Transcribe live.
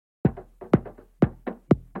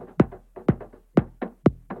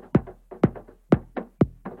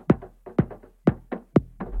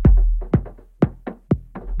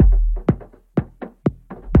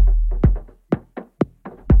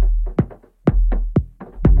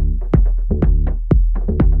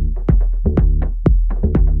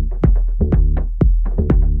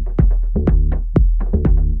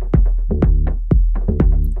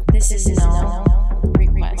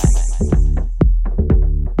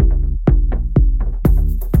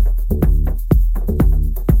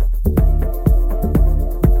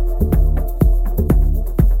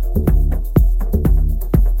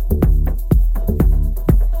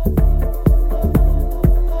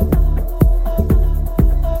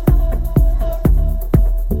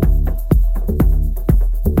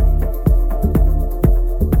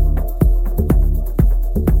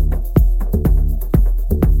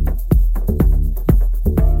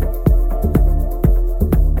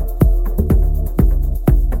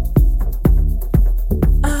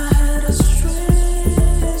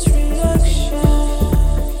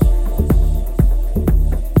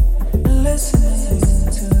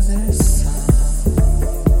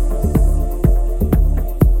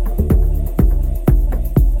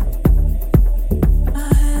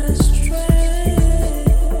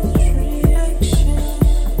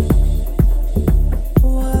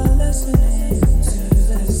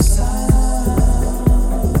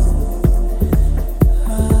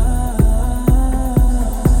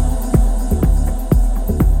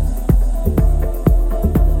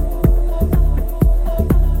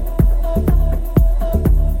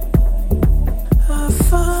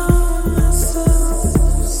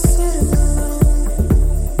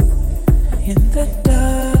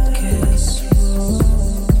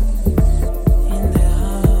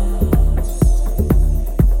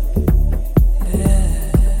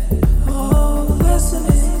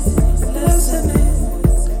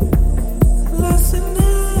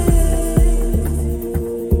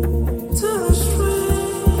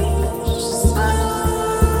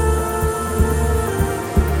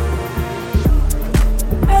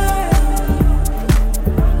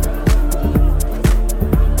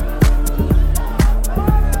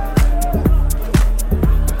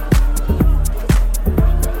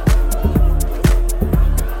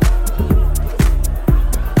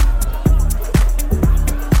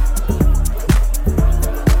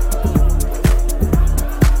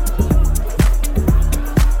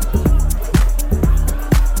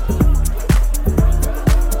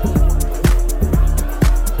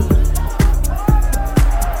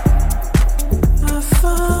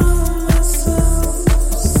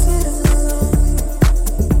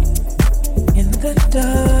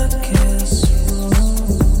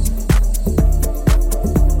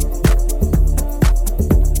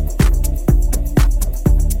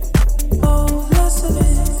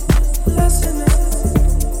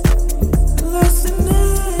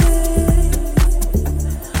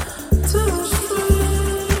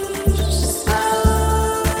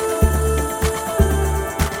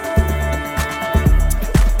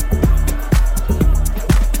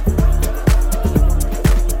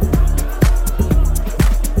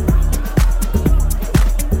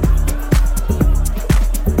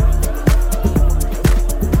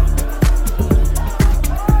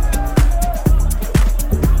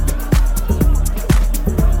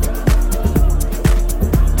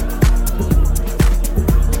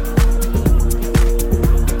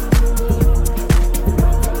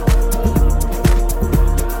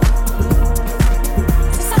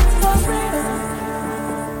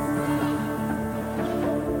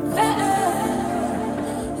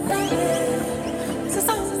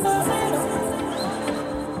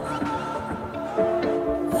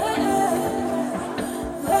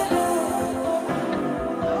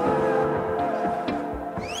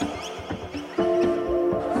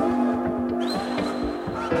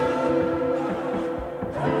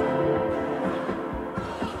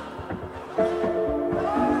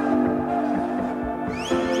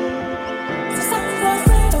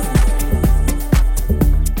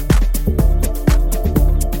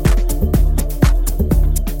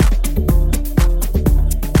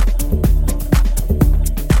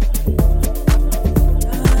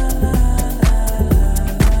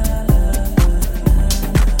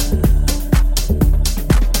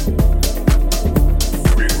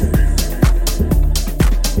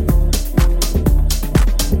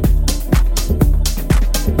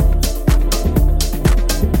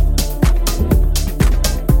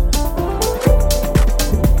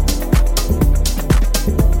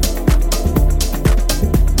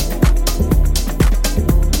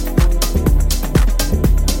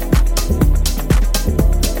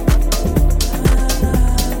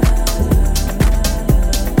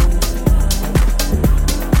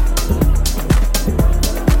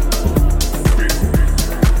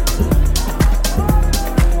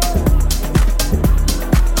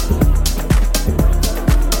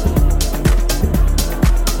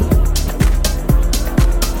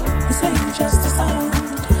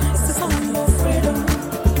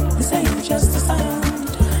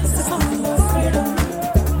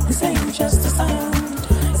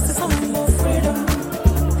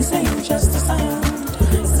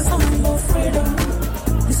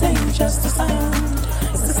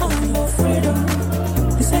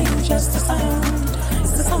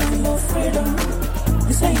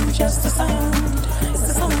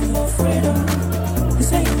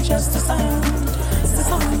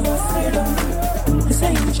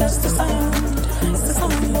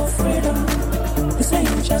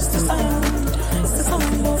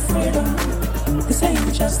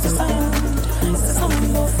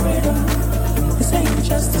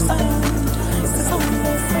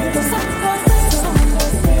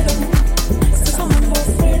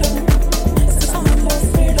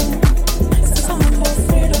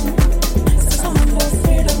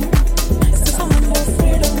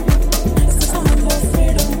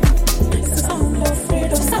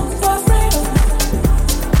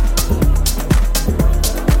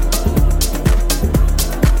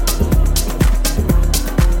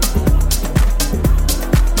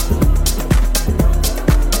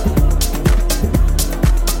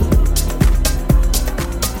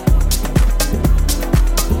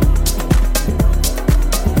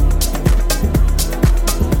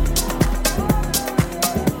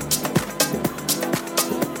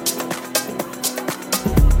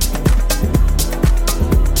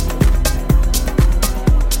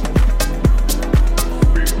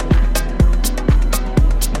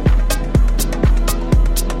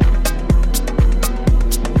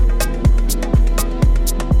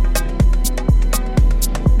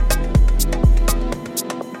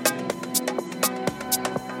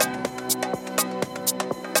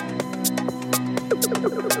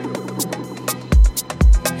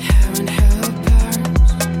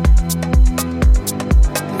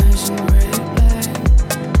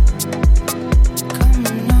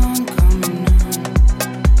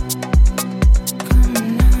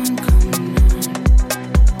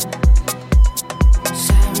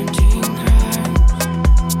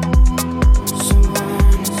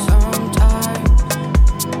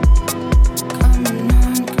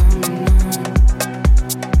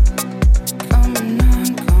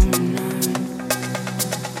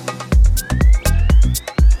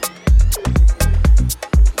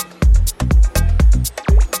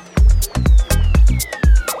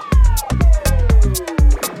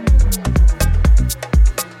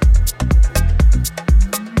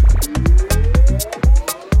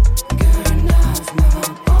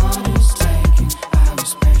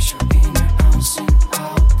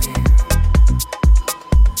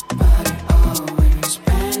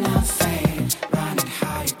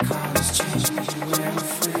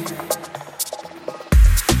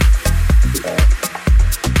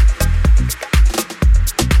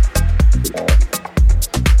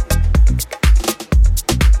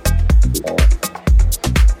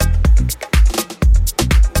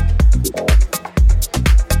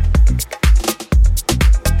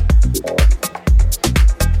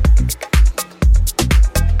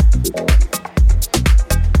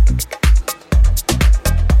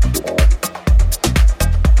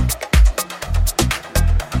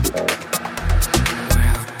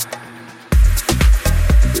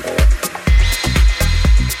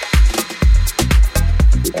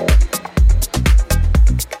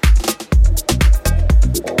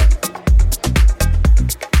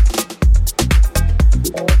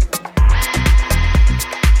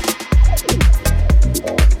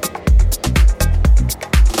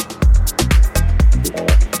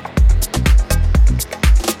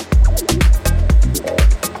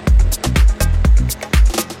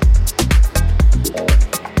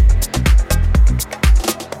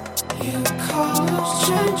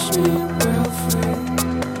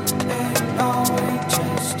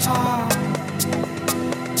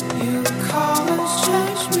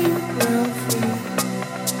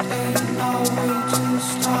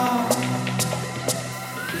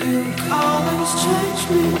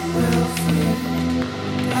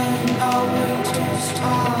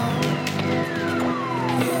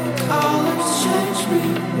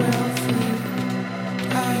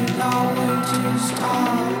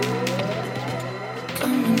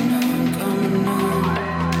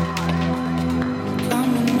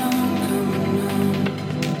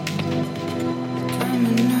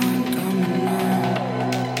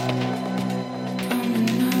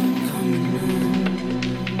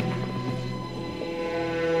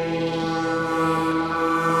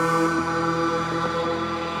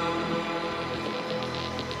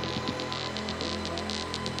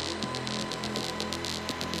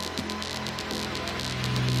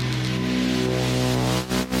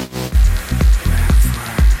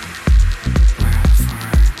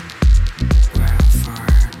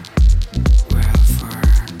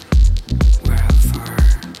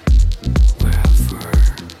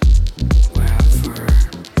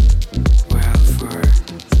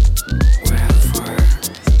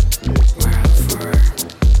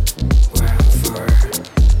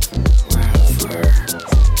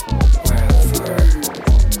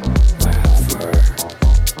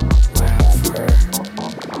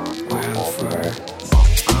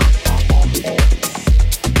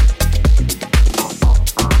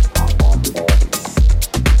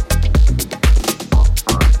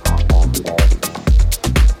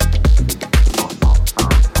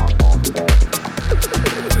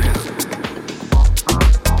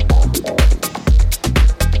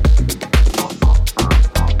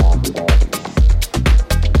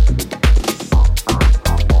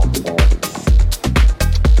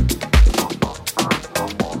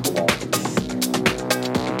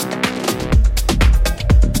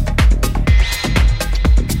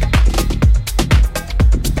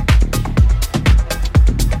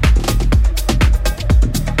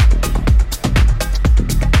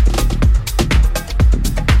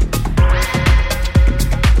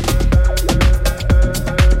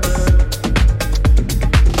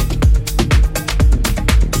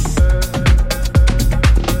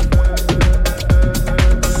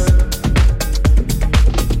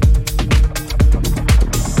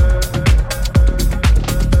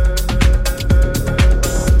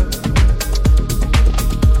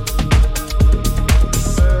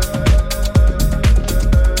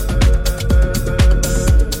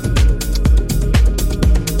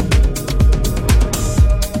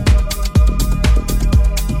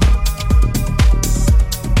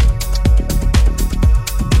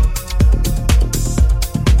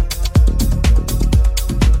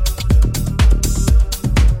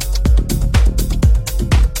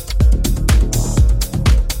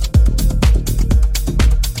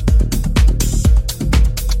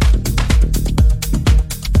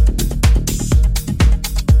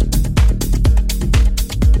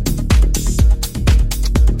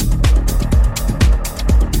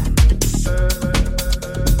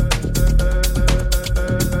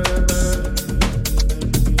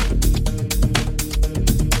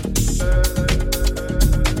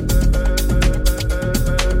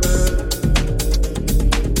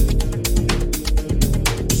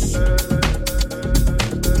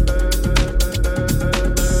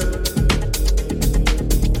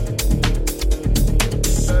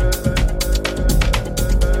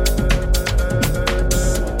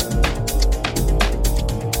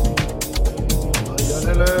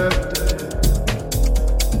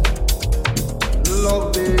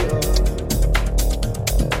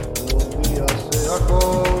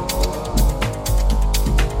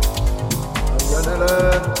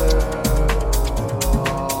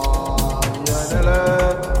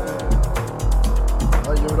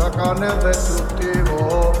huracanes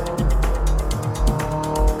destructivos.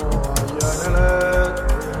 Allá en el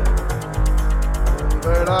este, un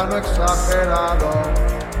verano exagerado.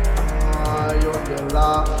 Ay, hoy en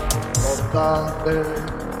la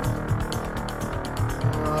constante.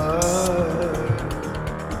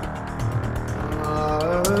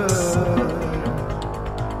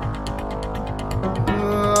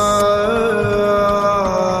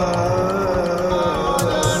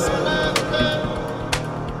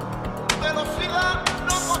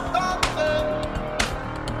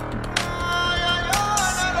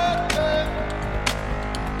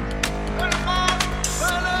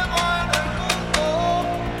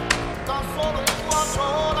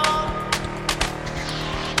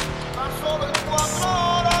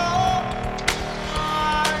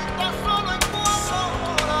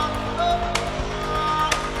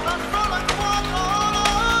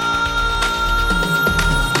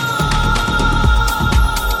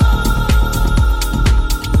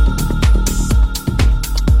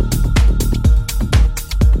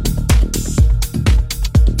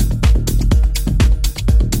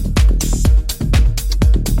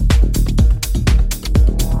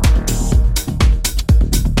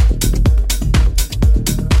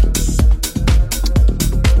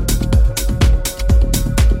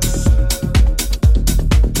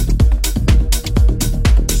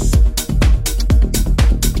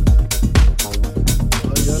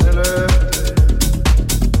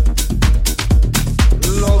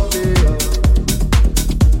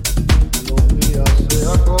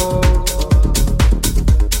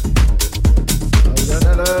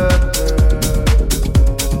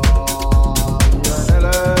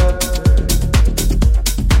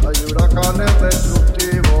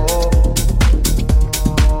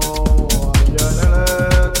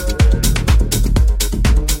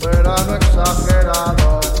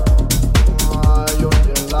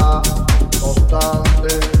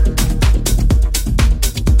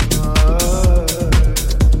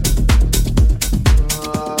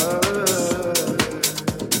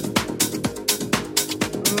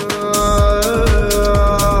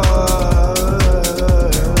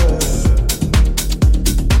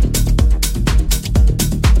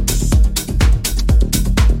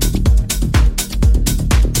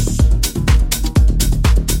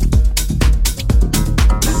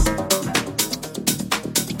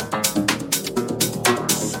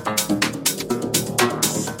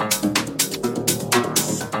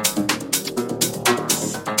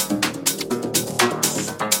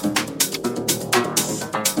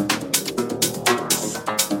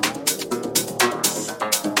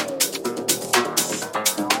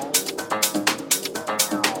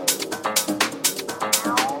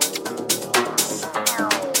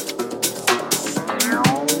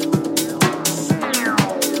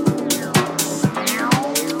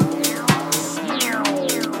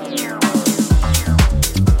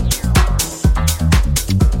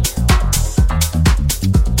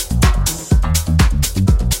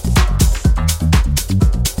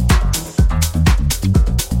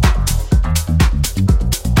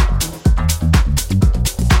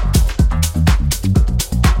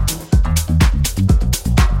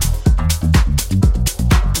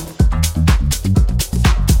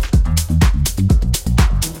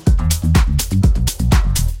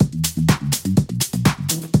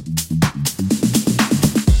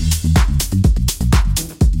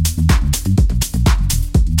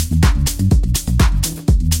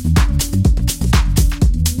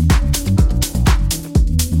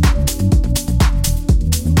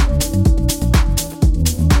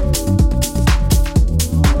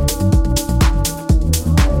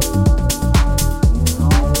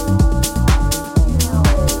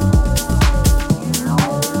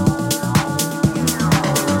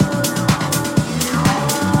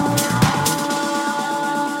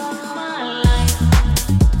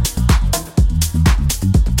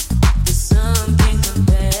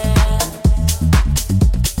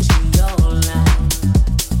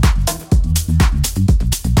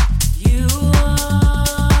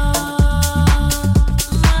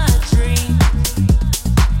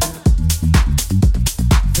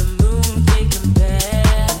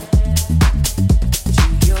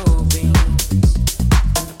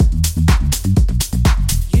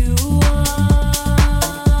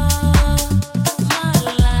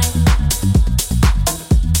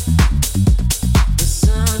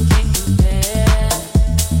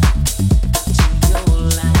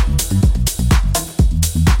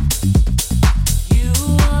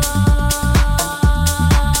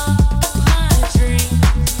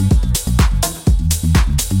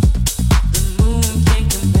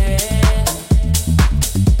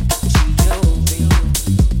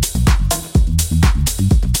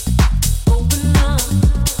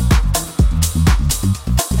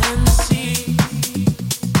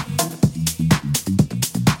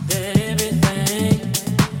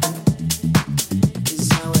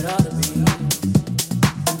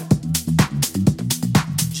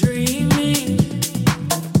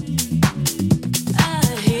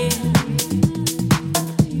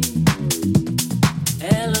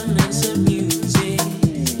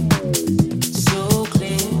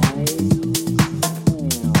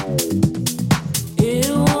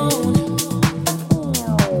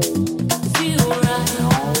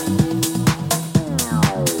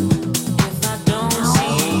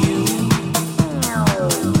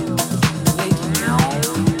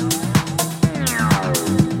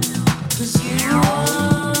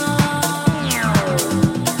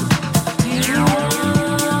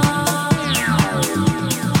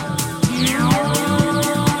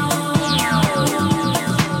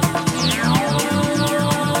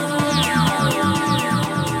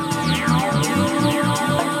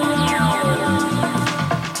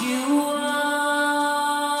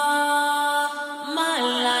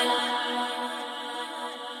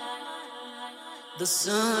 The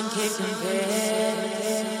sun can't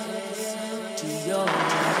compare to your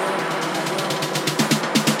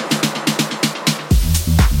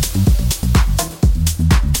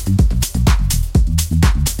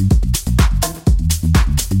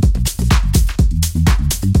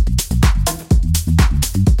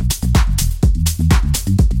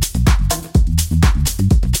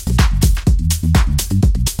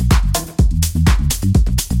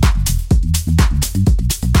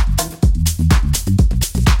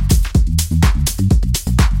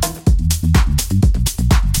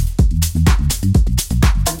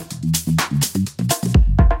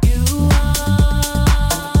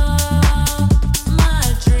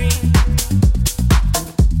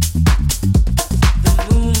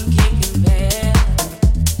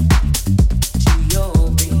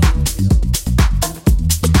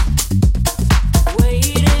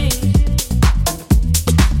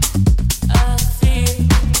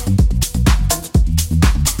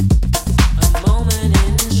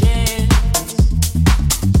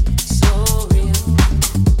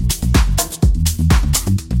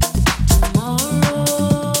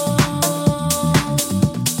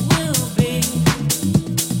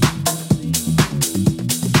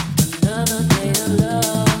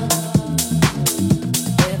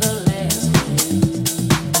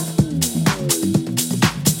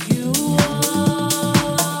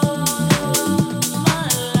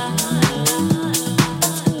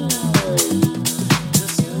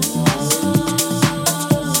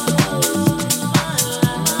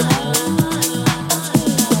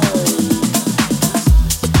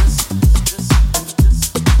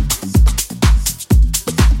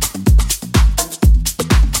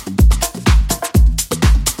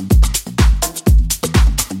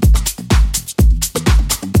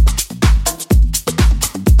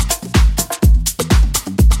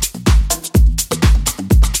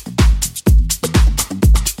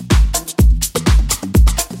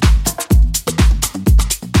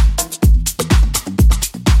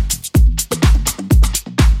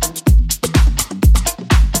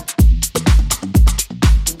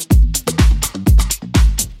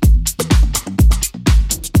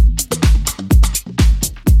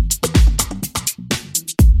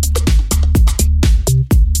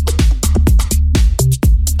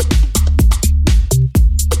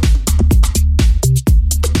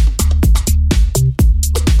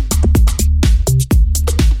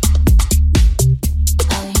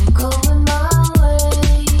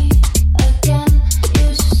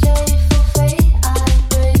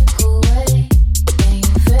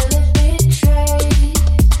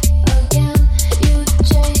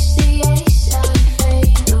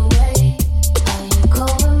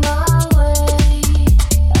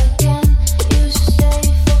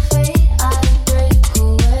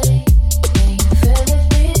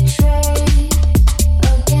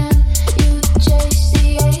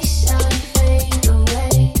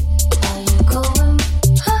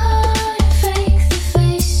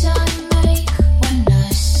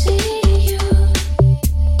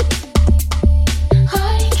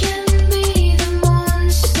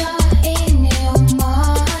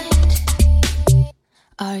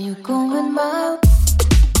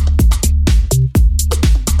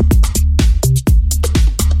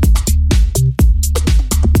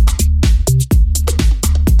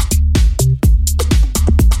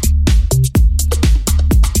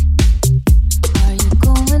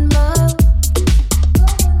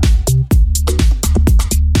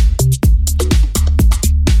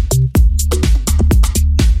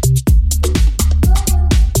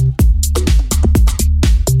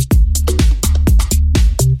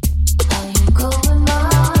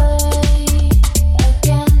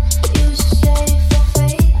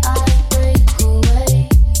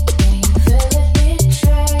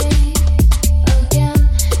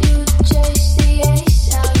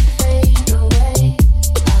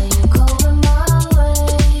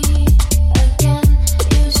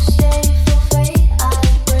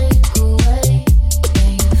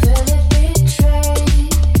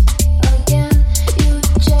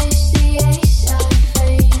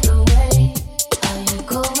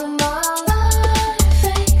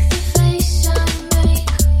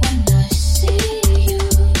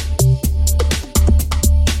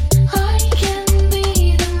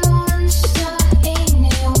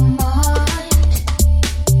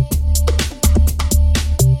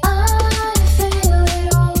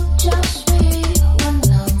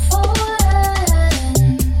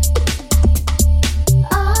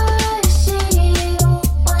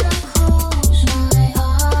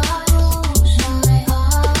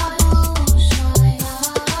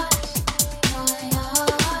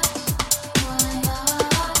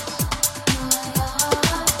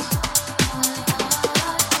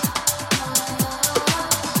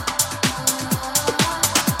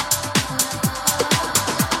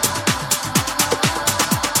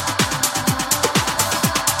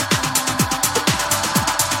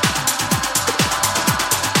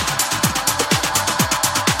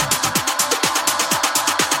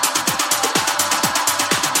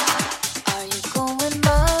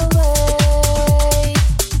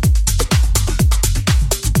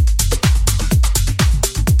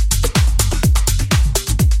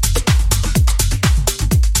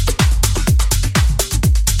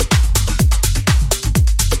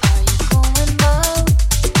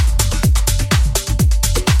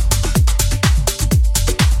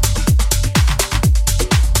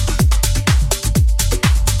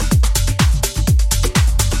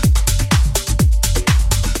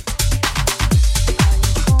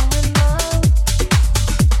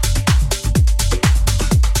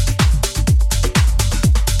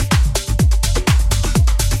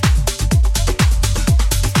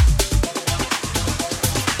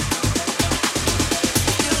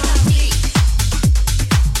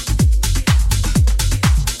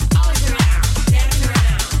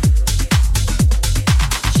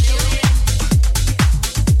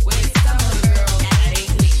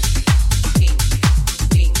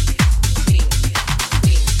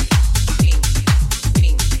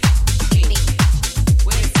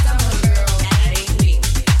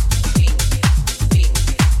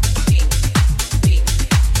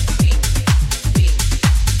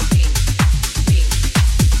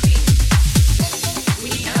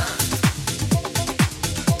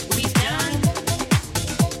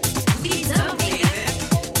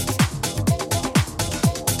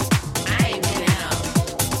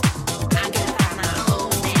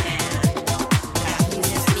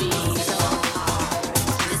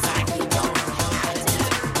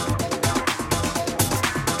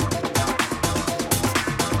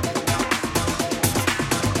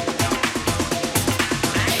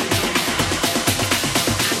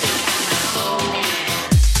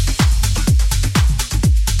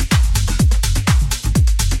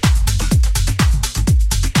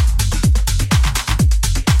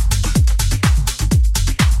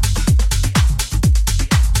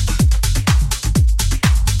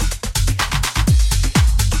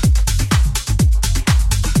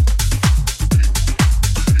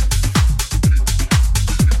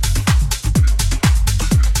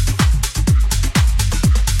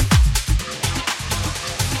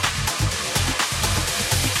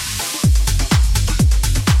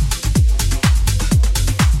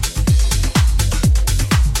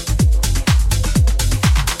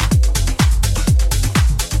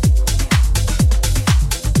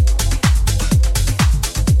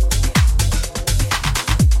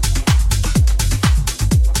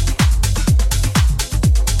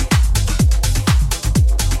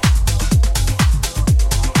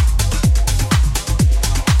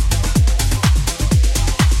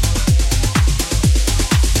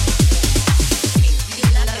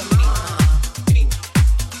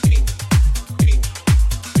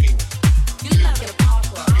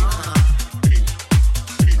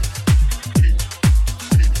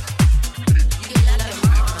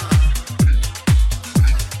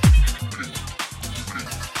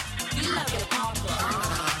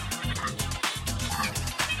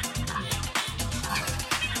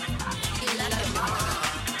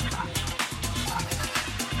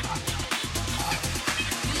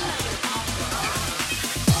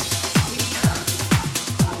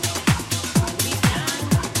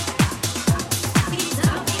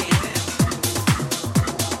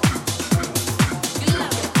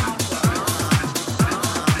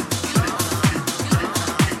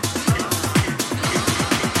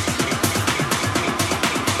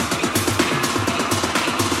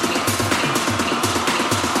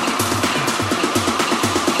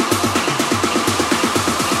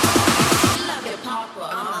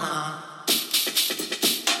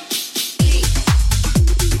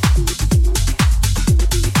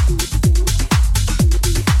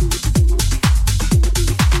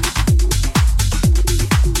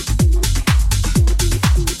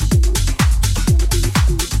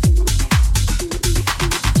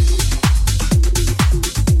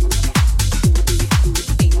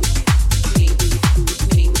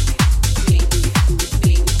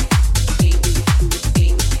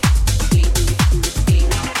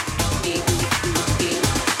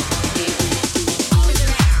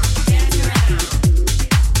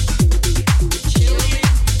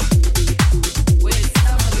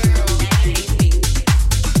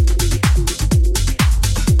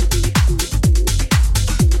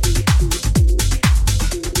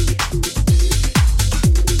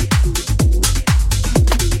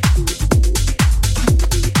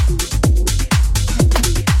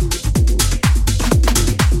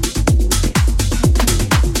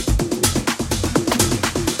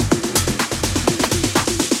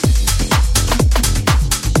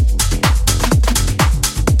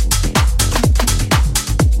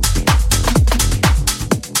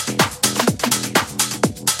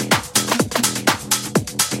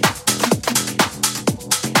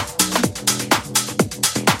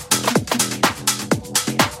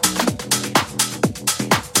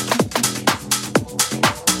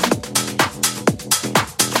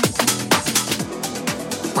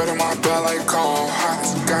bad like cold, hot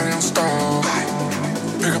as a goddamn stove.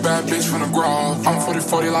 Pick a bad bitch from the grove, I'm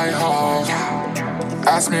 40-40 like Hov.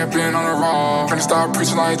 Ask me if been on the road, finna start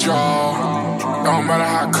preaching like Joe. No matter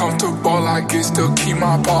how comfortable I get, still keep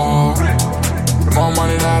my ball. The more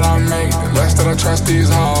money that I make, the less that I trust these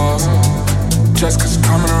hoes. Just cause it's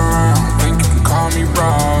coming around, think you can call me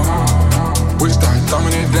bro. We start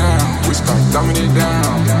dumbing it down, we start dumbing it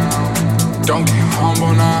down. Don't get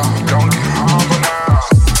humble now, don't get humble now.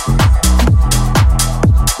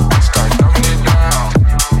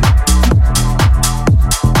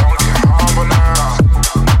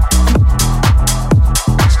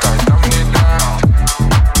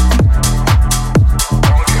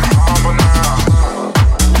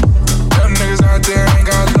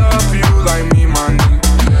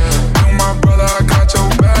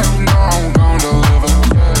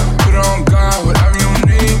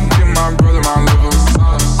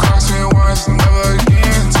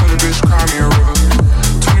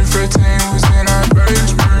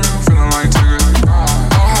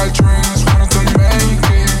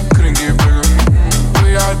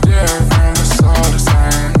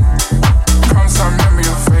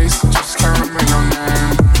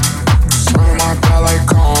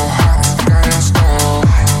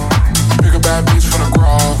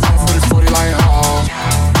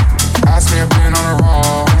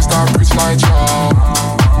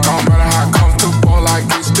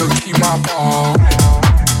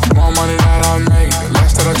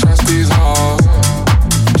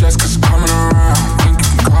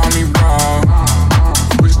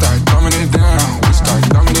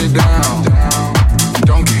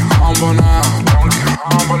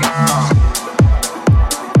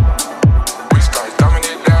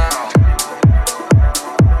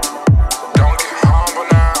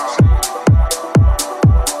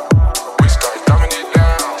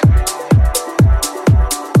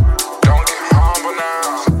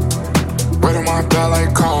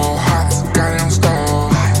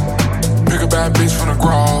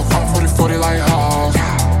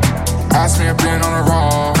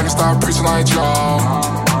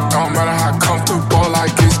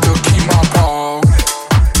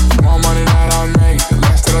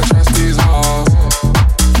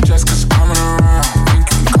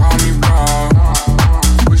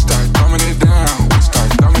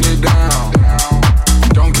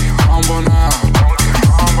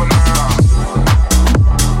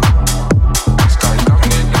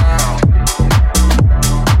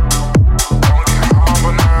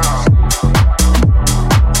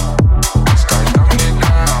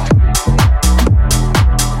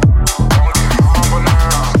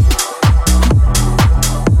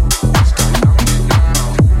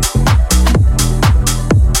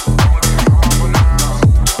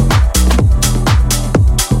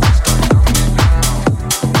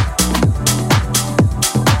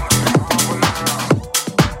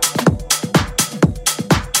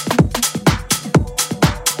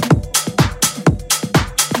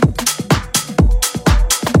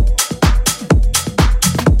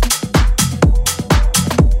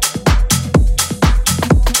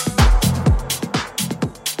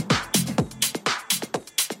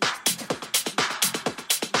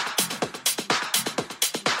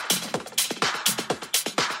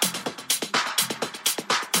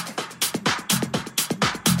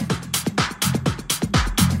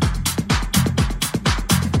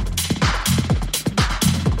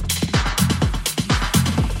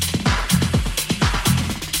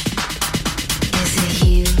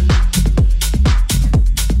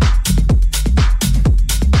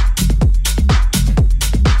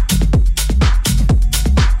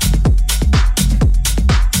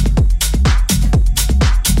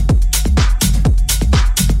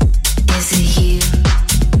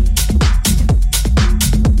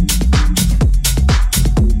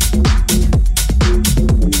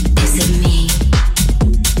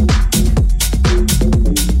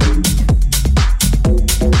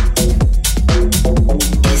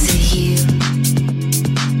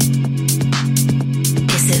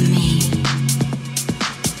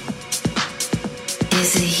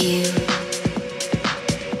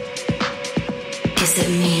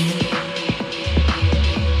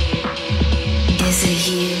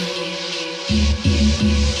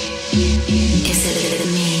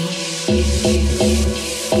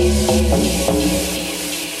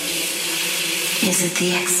 Is it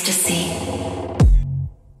the ecstasy?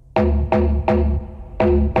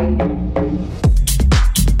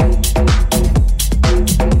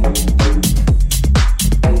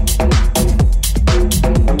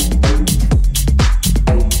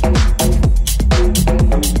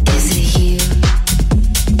 Is it you?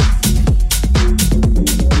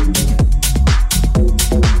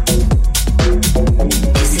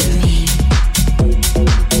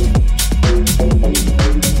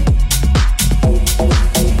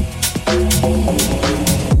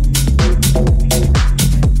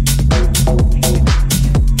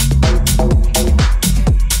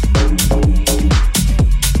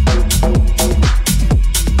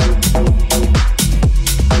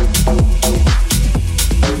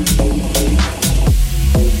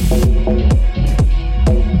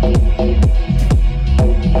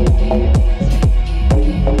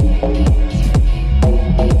 Is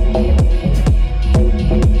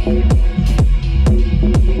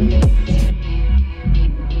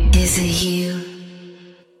it you?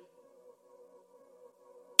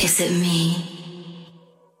 Is it me?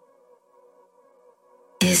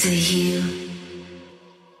 Is it you?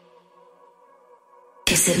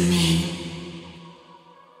 Is it me?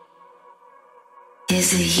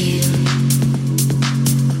 Is it you?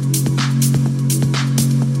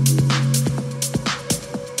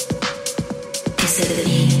 Is it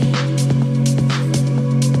me?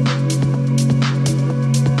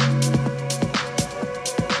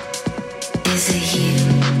 Is it you?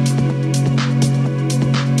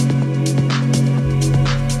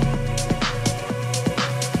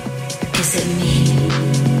 Is it me?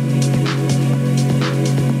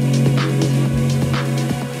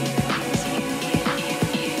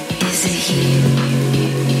 Is it you?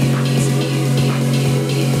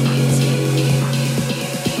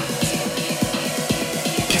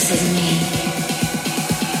 Is it me?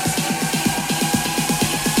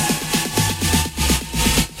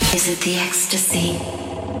 Is it the ecstasy?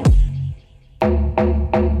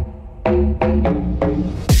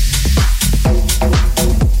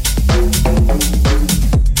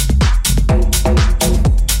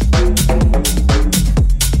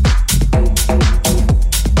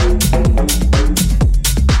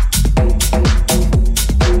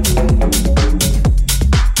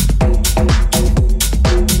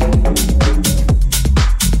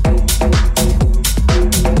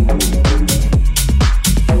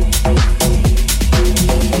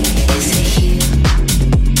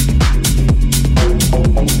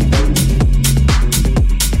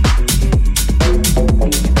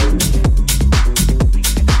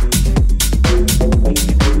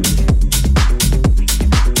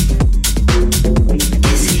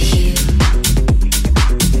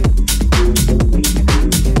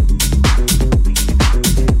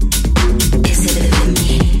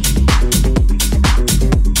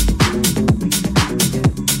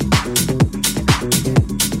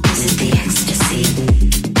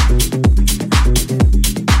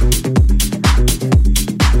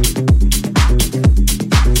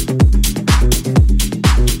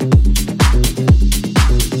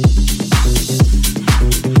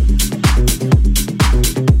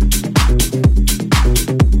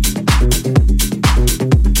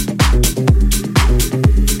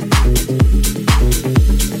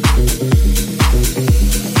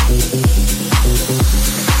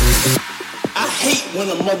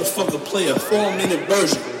 Play a 4-minute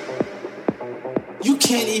version. You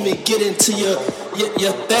can't even get into your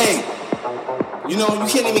thing. You know,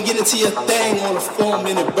 you can't even get into your thing on a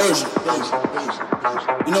 4-minute version.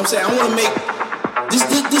 You know what I'm saying? I want to make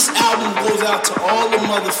this album goes out to all the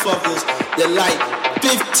motherfuckers that like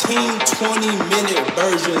 15-20-minute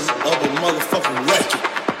versions of a motherfucking record.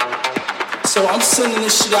 So I'm sending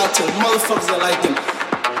this shit out to the motherfuckers that like them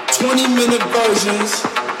 20-minute versions.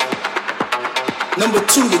 Number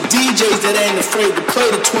two, the DJs that ain't afraid to play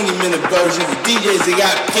the 20-minute version. The DJs that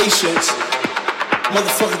got patience.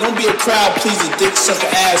 Motherfucker, don't be a crowd pleaser, dick sucker,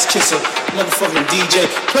 ass kisser, motherfucking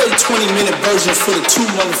DJ. Play the 20-minute version for the two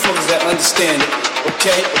motherfuckers that understand it.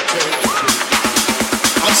 Okay?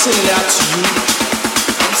 I'm sending it out to you.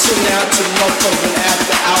 I'm sending it out to the motherfucking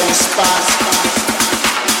after hour spots.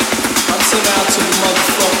 I'm sending it out to the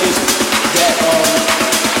motherfuckers that,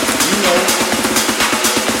 you know,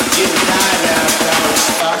 getting high now,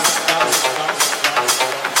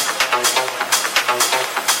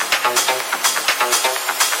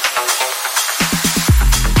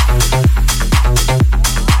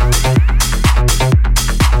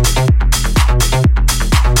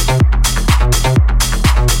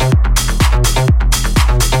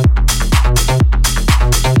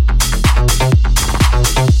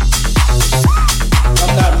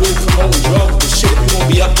 I'm not really promoting drugs, but shit, if you won't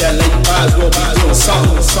be up that late, you might as well be doing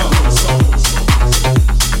something.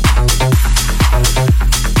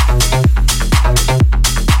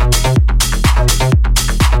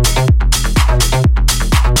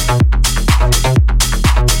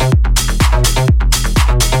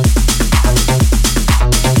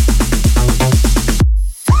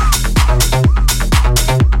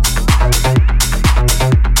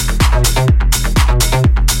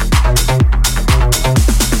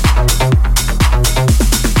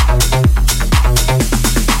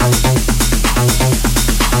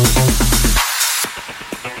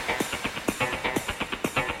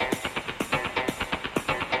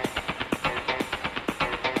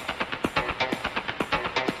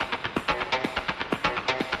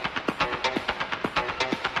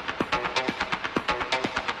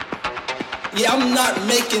 Yeah, I'm not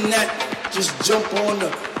making that just jump on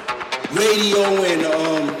the radio and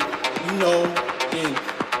and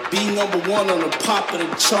be number one on the pop of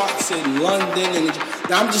the charts in London. And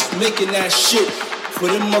now I'm just making that shit for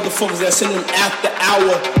them motherfuckers that's in them after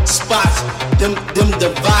hour spots, them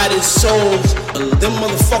divided souls, them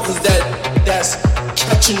motherfuckers that's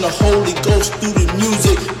catching the Holy Ghost through the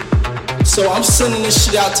music. So I'm sending this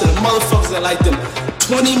shit out to the motherfuckers that like them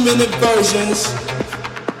 20-minute versions.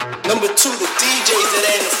 Number two, the DJs that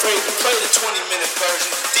ain't afraid to play the 20-minute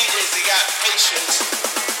versions. The DJs that got patience.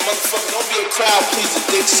 Motherfucker, don't be a crowd pleaser,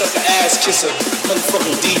 dick sucker, ass kisser,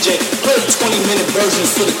 motherfucking DJ. Play the 20-minute versions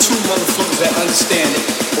for the two motherfuckers that understand it,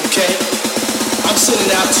 okay? I'm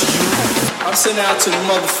sending out to you. I'm sending out to the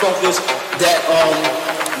motherfuckers that,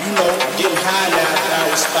 getting high now at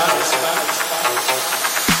our spots.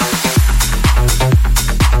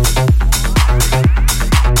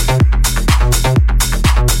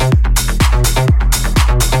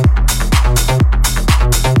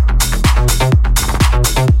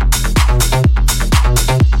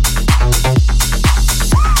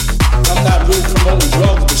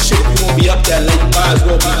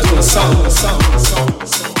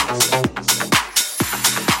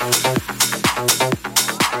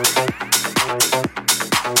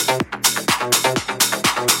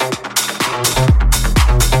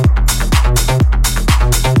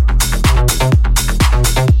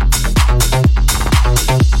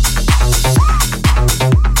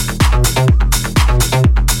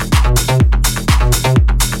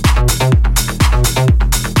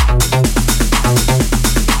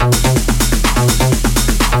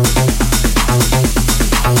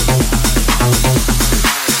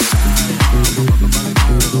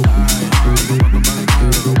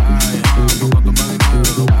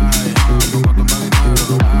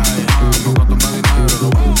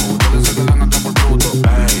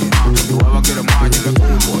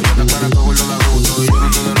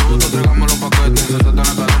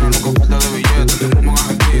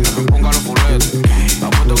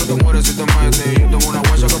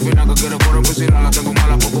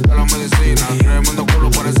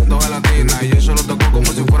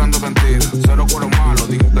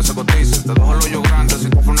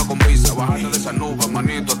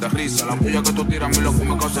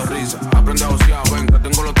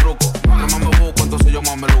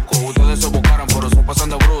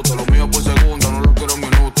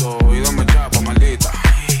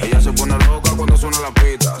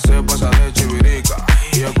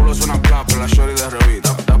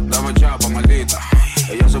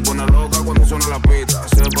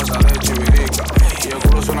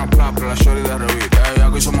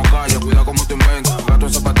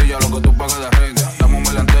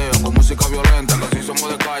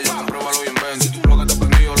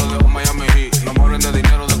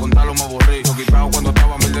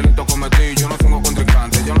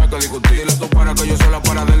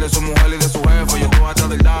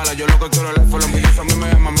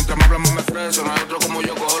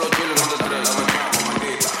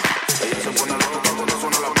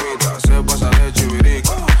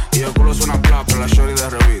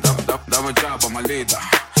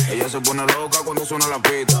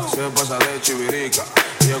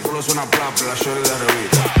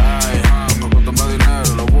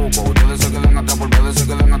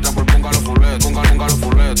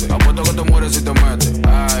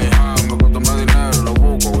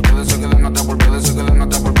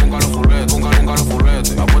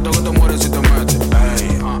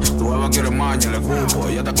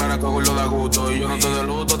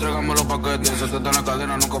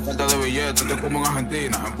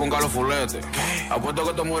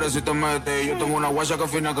 Que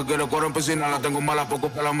fina que quiere correr en piscina, la tengo mala poco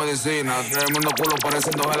para la medicina. Tremendo culo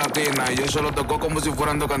pareciendo gelatina y eso lo tocó como si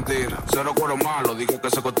fueran de cantina. Cero cuero malo, dije que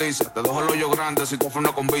se cotiza. Te dejo el hoyo grande si tú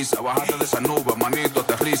fueras con visa. Bájate de esa nube, manito,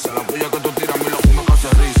 aterriza. La puya que tú tiras a mí lo que me causa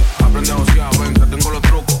risa. Aprende a josear, ven que tengo los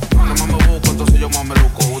trucos. Cuando más me busco, entonces yo más me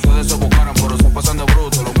luco. Ustedes se buscaran, pero se pasan de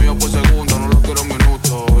bruto. Lo mío por segundo, no lo quiero en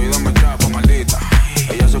minuto. Y dame chapa, maldita.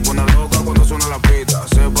 Ella se pone loca cuando suena la pita.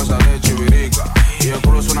 Se pasa de chivirica. Y el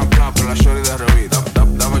culo suena plapa, la shorty de revista.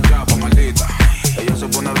 Dame chapa, maldita. Ella se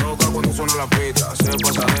pone loca cuando suena la pita. Se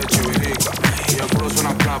pasa de chivirica. Y el culo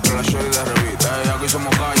suena plapa, la shorty de revista. Aquí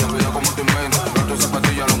somos calles, cuida como te inventas. Con tus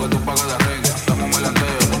zapatillas, lo que tú pagas de renta. Estamos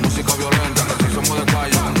melanteo, con música violenta. Que si somos de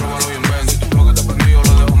calle, compruébalo y inventa. Lo que te prendió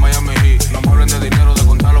lo dejo en Miami Heat. No me hablen de dinero, de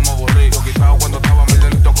contarlo me aburrí. Lo quitado cuando estaba, mil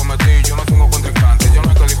delitos cometí. Yo no tengo contrincante, yo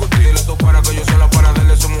no hay que discutir. Dile tú para que yo soy la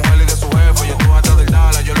paradela de su mujer y de su jefe. Yo tú hasta del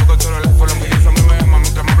Dala, yo lo que quiero es el la envidia a mí misma.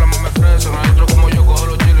 Mientras me hablan, me ofrece. No hay otro como yo, cojo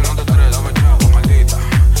los chiles, no te traes. Dame chavo, maldita.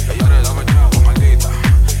 Ella re, dame chavo, maldita.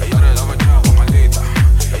 Ella re, dame chavo, maldita.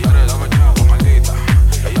 Ella re, dame chavo, maldita.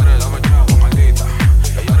 Ella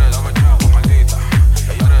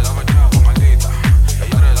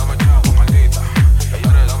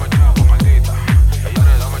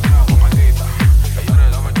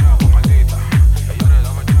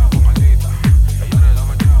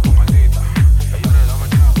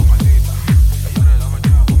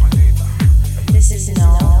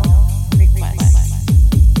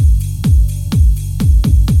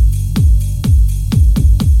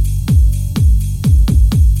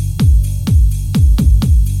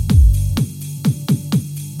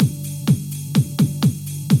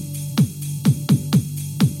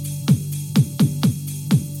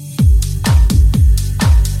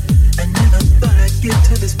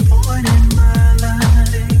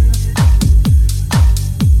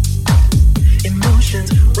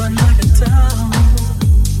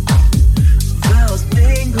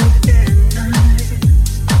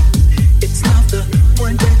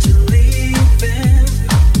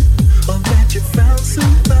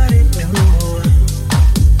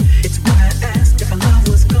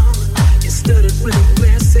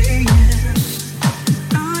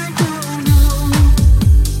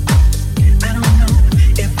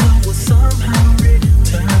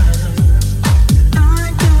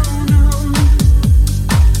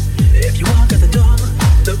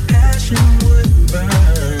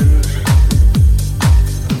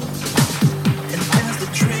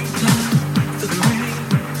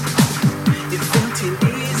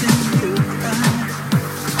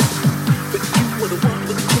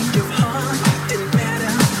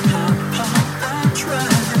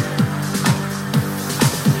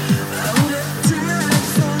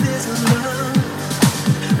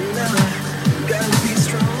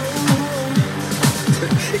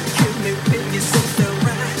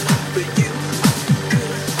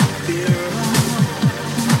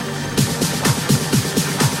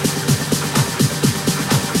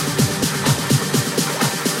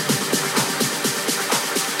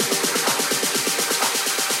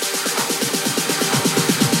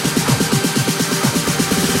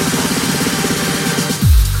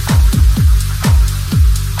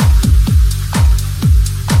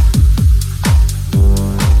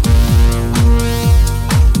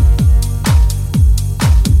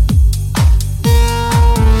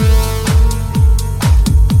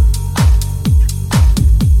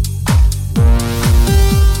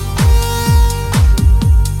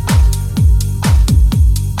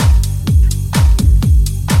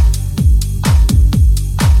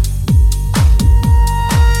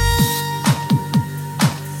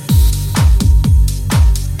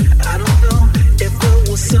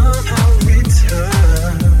somehow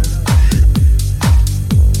return.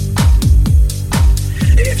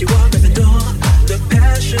 If you walk at the door, the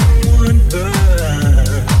passion would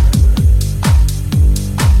burn.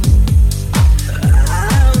 I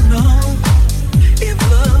don't know if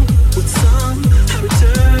love would somehow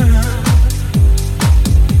return.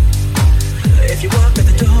 If you walk at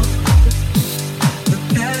the door, the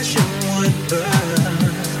passion would burn.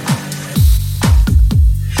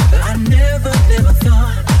 I never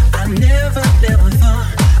thought, I never thought,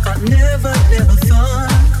 I never thought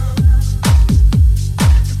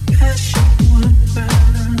the passion would burn.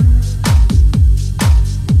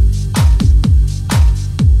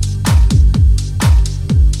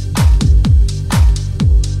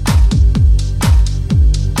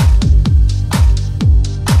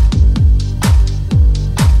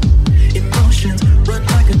 Emotions run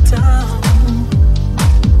like a dove.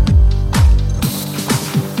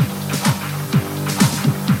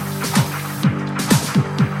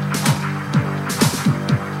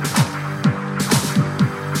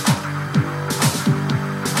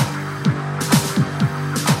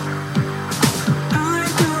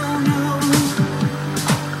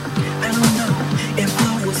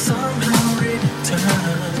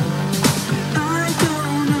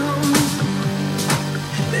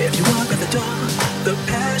 The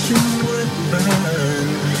passion would burn.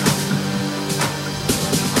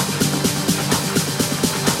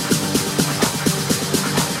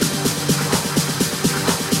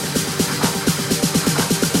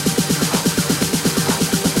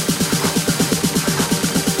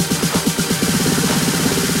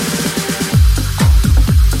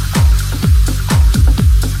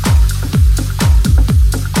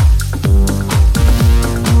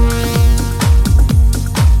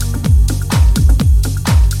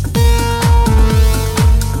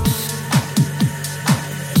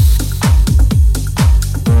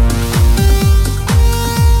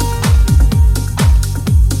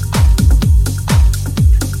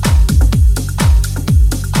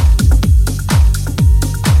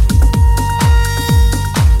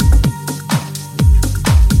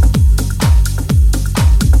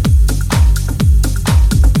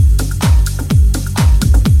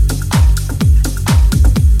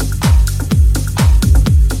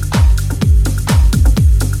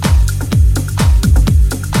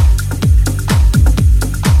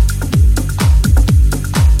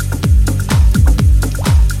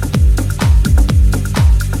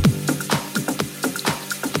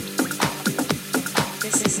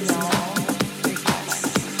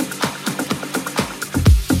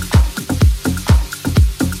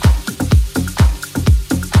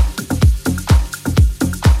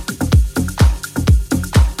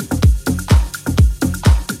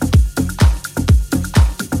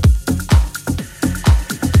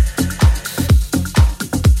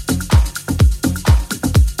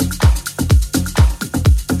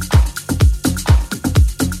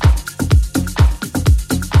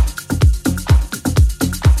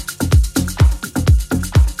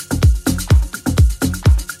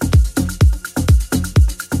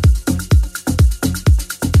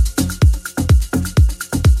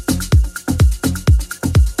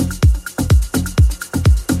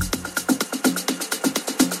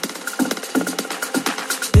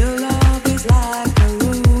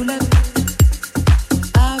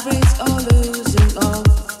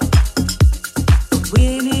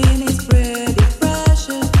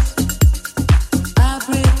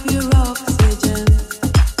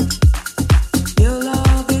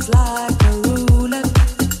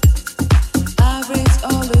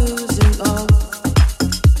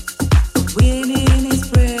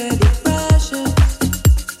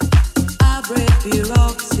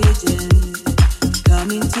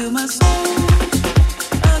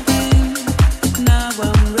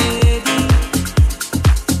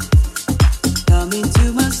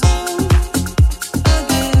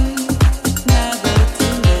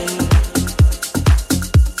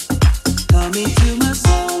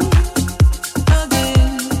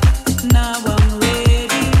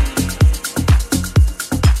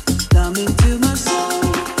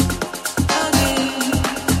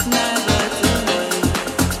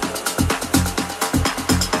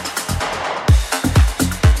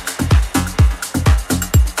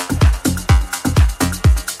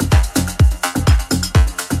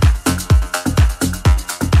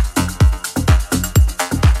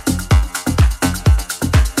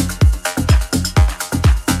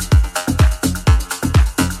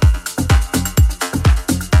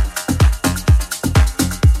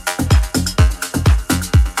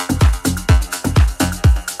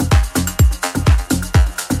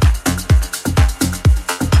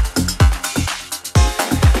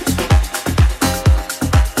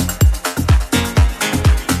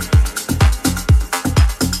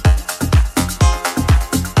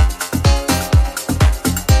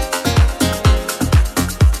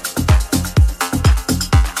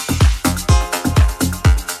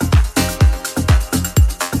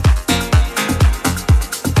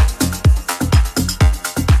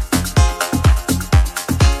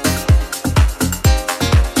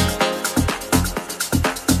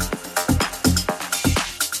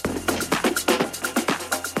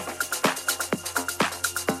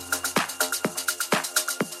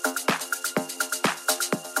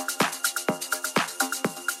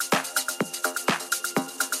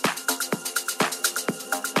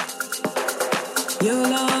 Your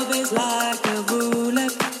love is like a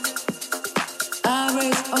roulette. I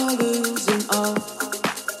raise or losing all.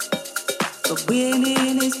 But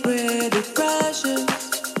winning is pretty precious.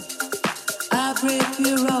 I breathe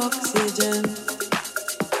pure oxygen.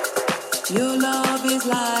 Your love is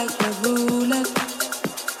like